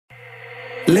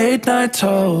Late night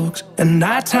talks and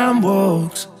nighttime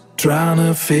walks, trying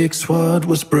to fix what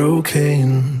was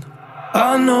broken.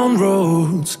 Unknown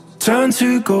roads turn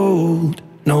to gold,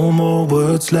 no more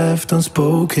words left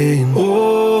unspoken.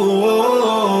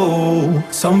 Oh,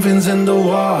 something's in the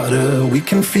water, we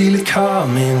can feel it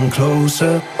coming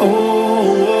closer.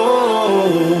 Oh,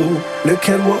 look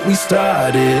at what we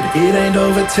started, it ain't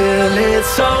over till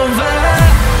it's over.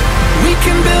 We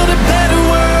can build a better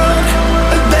world,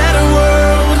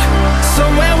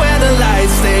 somewhere where the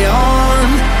lights stay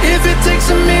on. If it takes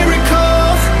a miracle,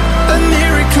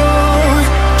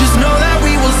 just know that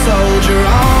we will soldier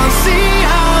on. See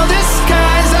how the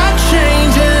skies are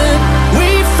changing,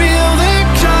 we feel the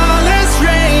colors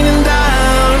raining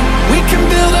down. We can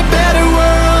build a better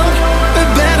world, a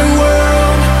better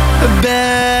world, a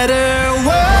better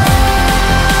world,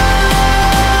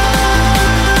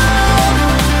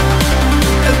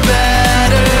 a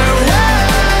better world.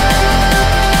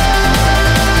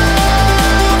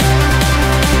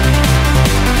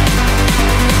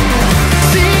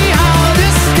 See how the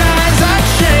skies are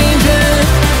changing,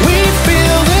 we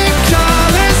feel the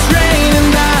colors raining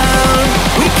down.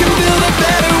 We can build a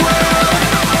better world,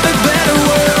 a better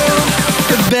world,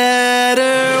 a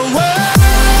better world,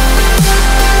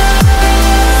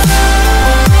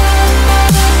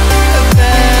 a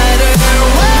better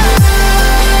world.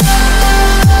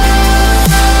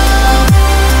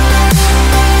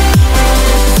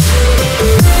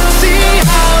 See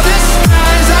how the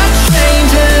skies are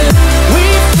changing, we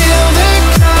feel the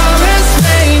colors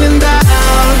raining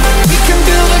down. We can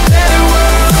build a better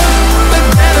world, a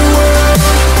better world,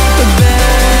 a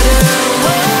better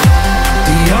world.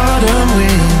 The autumn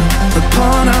wind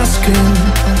upon our skin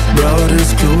brought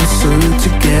us closer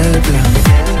together.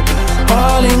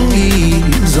 Falling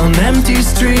leaves on empty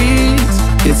streets,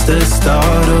 it's the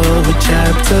start of a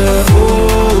chapter. Oh,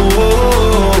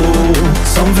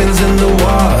 something's in the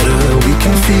water, we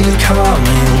can feel it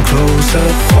coming closer.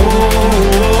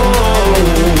 Oh,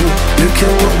 look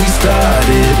at what we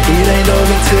started, it ain't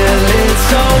over till it's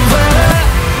over.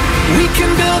 We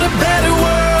can build a better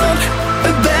world,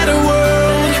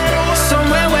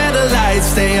 somewhere where the lights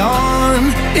stay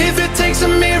on. If it takes a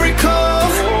miracle,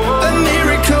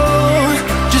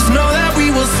 just know that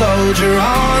we will soldier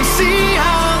on. See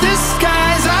how